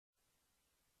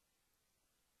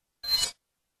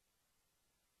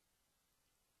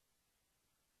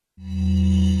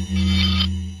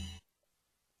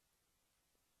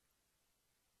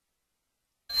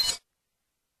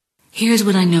Here's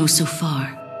what I know so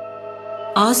far.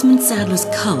 Osmond Saddler's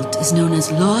cult is known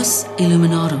as Los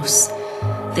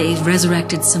Illuminados. They've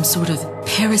resurrected some sort of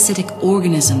parasitic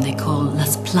organism they call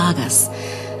Las Plagas.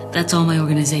 That's all my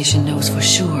organization knows for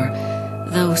sure,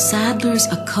 though Saddler's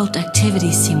occult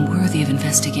activities seem worthy of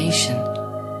investigation.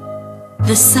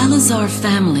 The Salazar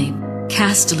family,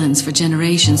 Castellans for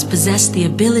generations, possessed the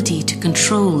ability to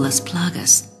control Las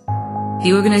Plagas.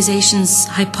 The organization's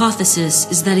hypothesis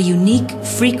is that a unique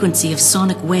frequency of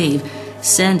sonic wave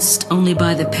sensed only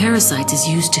by the parasites is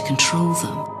used to control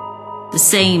them. The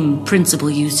same principle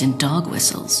used in dog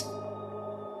whistles.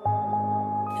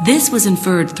 This was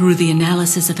inferred through the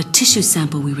analysis of a tissue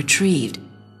sample we retrieved.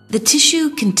 The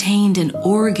tissue contained an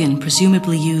organ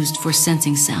presumably used for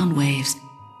sensing sound waves.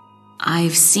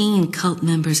 I've seen cult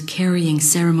members carrying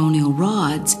ceremonial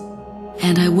rods,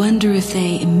 and I wonder if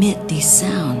they emit these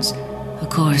sounds. Of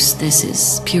course, this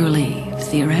is purely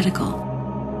theoretical.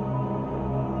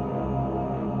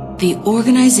 The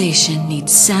organization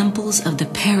needs samples of the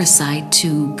parasite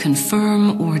to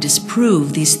confirm or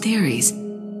disprove these theories.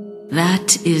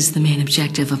 That is the main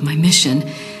objective of my mission,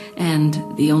 and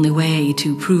the only way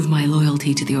to prove my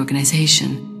loyalty to the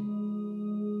organization.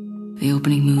 The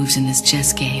opening moves in this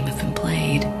chess game have been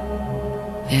played.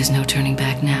 There's no turning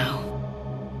back now.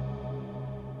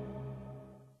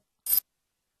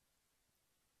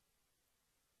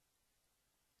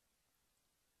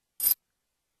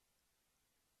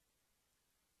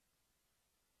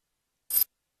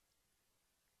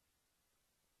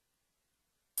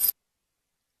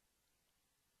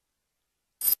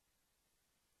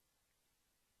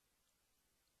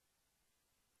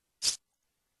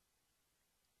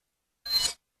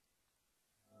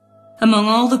 Among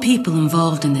all the people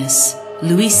involved in this,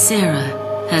 Luis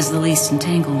Serra has the least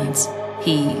entanglements.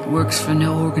 He works for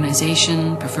no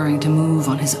organization, preferring to move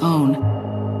on his own.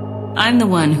 I'm the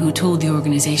one who told the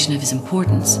organization of his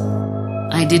importance.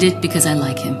 I did it because I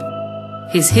like him.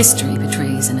 His history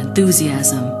betrays an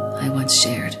enthusiasm I once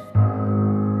shared.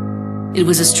 It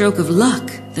was a stroke of luck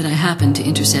that I happened to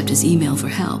intercept his email for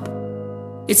help.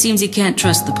 It seems he can't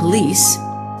trust the police,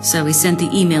 so he sent the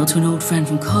email to an old friend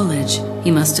from college.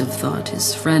 He must have thought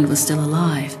his friend was still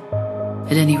alive.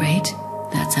 At any rate,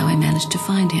 that's how I managed to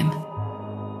find him.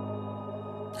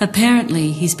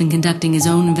 Apparently, he's been conducting his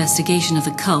own investigation of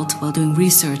the cult while doing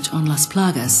research on Las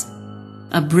Plagas.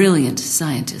 A brilliant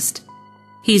scientist.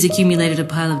 He's accumulated a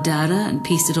pile of data and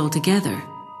pieced it all together.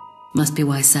 Must be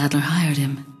why Saddler hired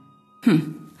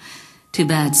him. Too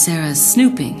bad Sarah's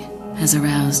snooping has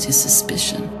aroused his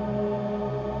suspicion.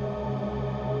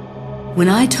 When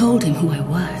I told him who I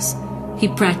was, he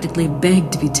practically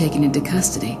begged to be taken into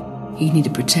custody. He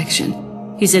needed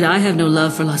protection. He said, I have no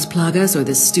love for Las Plagas or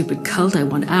this stupid cult. I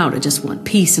want out. I just want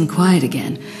peace and quiet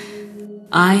again.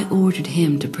 I ordered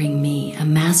him to bring me a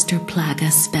Master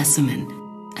Plaga specimen,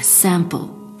 a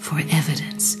sample for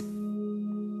evidence.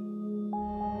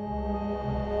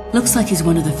 Looks like he's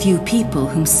one of the few people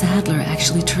whom Saddler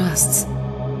actually trusts.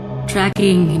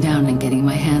 Tracking him down and getting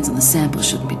my hands on the sample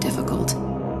shouldn't be difficult.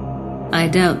 I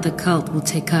doubt the cult will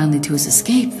take kindly to his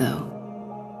escape,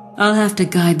 though. I'll have to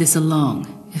guide this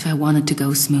along if I want it to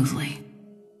go smoothly.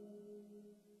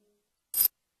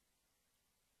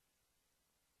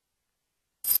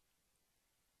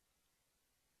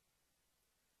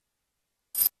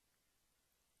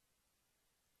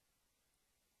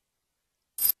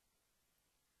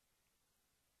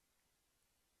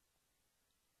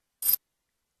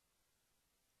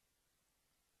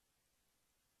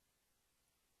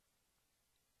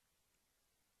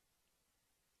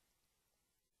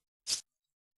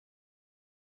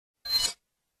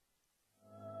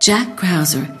 Jack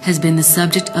Krauser has been the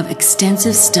subject of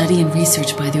extensive study and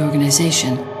research by the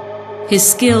organization. His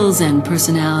skills and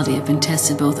personality have been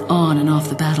tested both on and off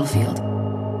the battlefield.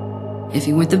 If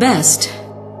he weren't the best,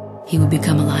 he would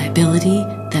become a liability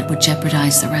that would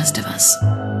jeopardize the rest of us.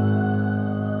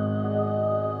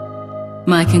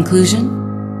 My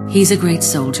conclusion? He's a great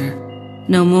soldier.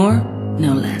 No more,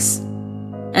 no less.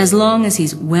 As long as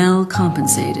he's well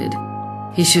compensated,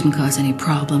 he shouldn't cause any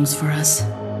problems for us.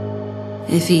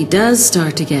 If he does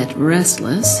start to get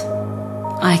restless,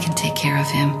 I can take care of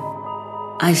him.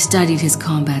 I've studied his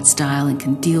combat style and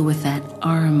can deal with that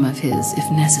arm of his if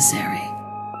necessary.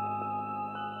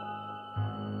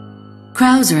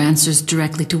 Krauser answers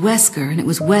directly to Wesker, and it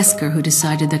was Wesker who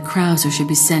decided that Krauser should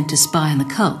be sent to spy on the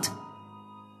cult.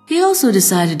 He also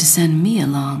decided to send me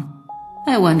along.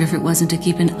 I wonder if it wasn't to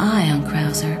keep an eye on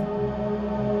Krauser.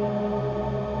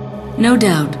 No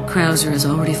doubt, Krauser has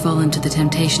already fallen to the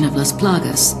temptation of Las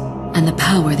Plagas and the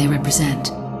power they represent.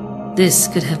 This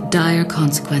could have dire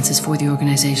consequences for the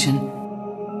organization.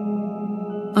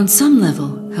 On some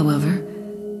level, however,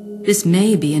 this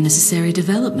may be a necessary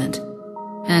development,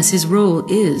 as his role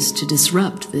is to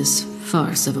disrupt this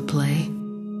farce of a play.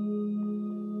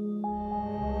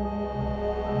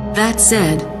 That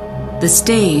said, the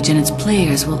stage and its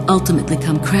players will ultimately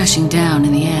come crashing down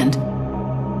in the end.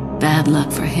 Bad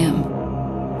luck for him.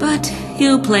 But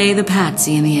he'll play the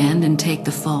patsy in the end and take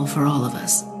the fall for all of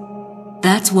us.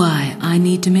 That's why I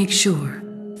need to make sure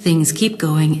things keep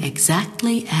going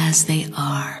exactly as they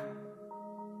are.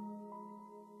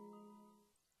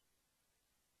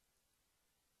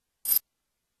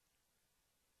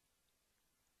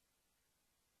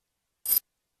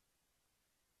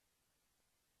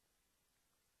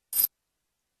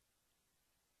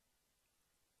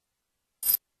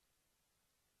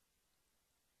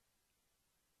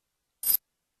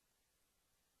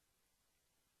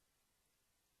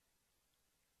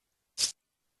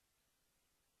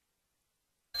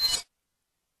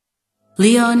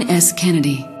 Leon S.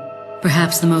 Kennedy,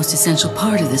 perhaps the most essential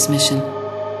part of this mission.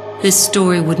 This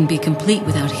story wouldn't be complete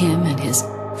without him and his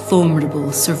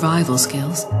formidable survival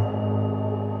skills.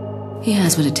 He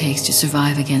has what it takes to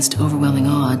survive against overwhelming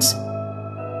odds.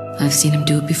 I've seen him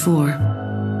do it before.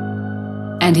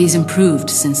 And he's improved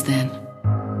since then.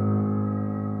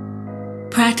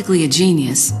 Practically a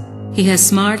genius, he has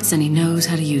smarts and he knows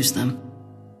how to use them.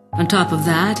 On top of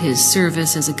that, his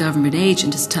service as a government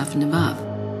agent has toughened him up.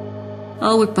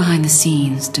 I'll work behind the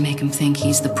scenes to make him think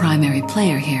he's the primary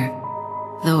player here,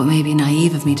 though it may be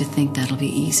naive of me to think that'll be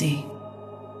easy.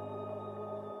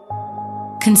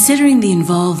 Considering the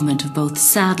involvement of both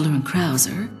Sadler and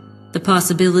Krauser, the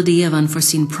possibility of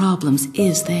unforeseen problems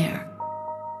is there.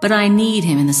 But I need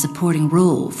him in the supporting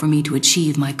role for me to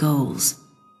achieve my goals.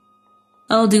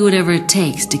 I'll do whatever it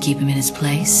takes to keep him in his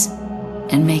place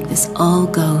and make this all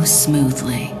go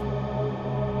smoothly.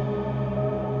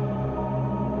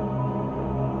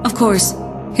 Of course,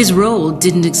 his role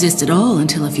didn't exist at all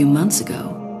until a few months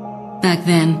ago. Back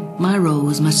then, my role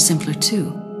was much simpler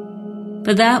too.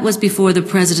 But that was before the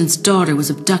president's daughter was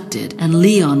abducted and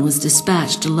Leon was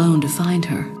dispatched alone to find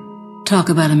her. Talk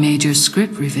about a major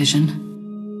script revision.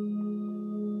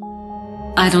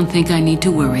 I don't think I need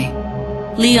to worry.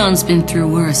 Leon's been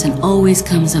through worse and always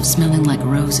comes up smelling like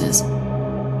roses.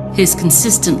 His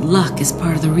consistent luck is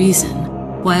part of the reason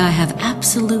why I have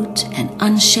absolute and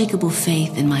unshakable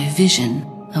faith in my vision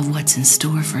of what's in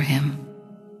store for him.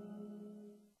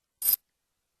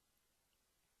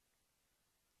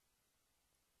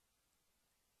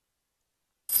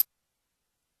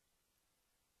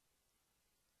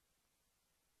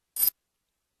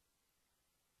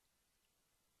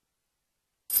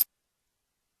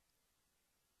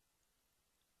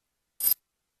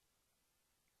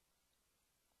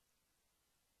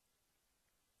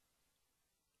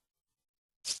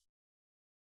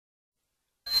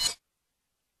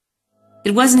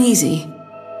 It wasn't easy,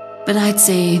 but I'd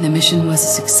say the mission was a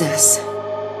success.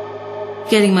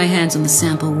 Getting my hands on the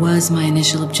sample was my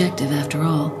initial objective, after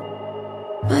all.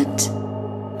 But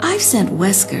I've sent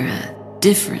Wesker a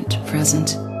different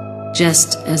present,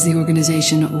 just as the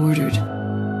organization ordered.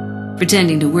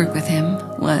 Pretending to work with him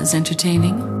was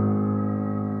entertaining.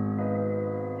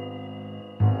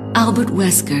 Albert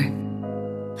Wesker.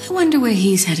 I wonder where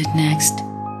he's headed next.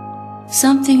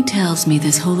 Something tells me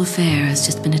this whole affair has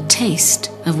just been a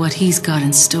taste of what he's got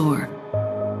in store.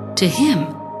 To him,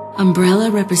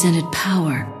 Umbrella represented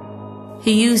power.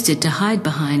 He used it to hide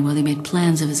behind while he made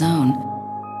plans of his own.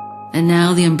 And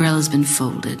now the Umbrella's been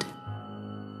folded.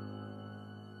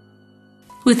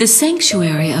 With the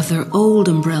sanctuary of their old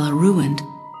Umbrella ruined,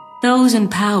 those in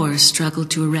power struggle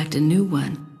to erect a new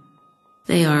one.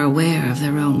 They are aware of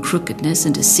their own crookedness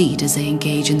and deceit as they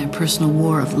engage in their personal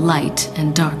war of light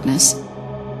and darkness.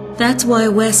 That's why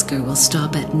Wesker will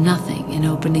stop at nothing in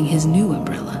opening his new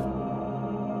Umbrella.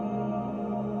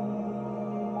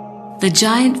 The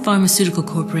giant pharmaceutical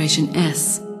corporation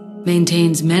S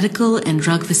maintains medical and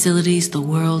drug facilities the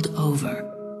world over.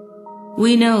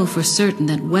 We know for certain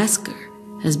that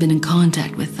Wesker has been in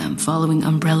contact with them following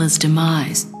Umbrella's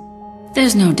demise.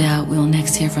 There's no doubt we'll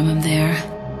next hear from him there.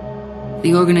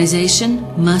 The organization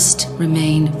must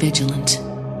remain vigilant.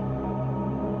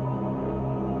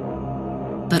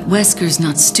 But Wesker's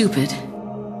not stupid.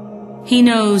 He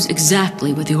knows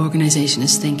exactly what the organization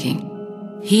is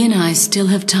thinking. He and I still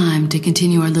have time to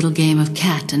continue our little game of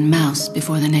cat and mouse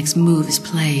before the next move is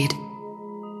played.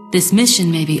 This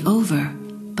mission may be over,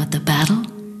 but the battle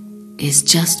is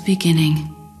just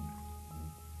beginning.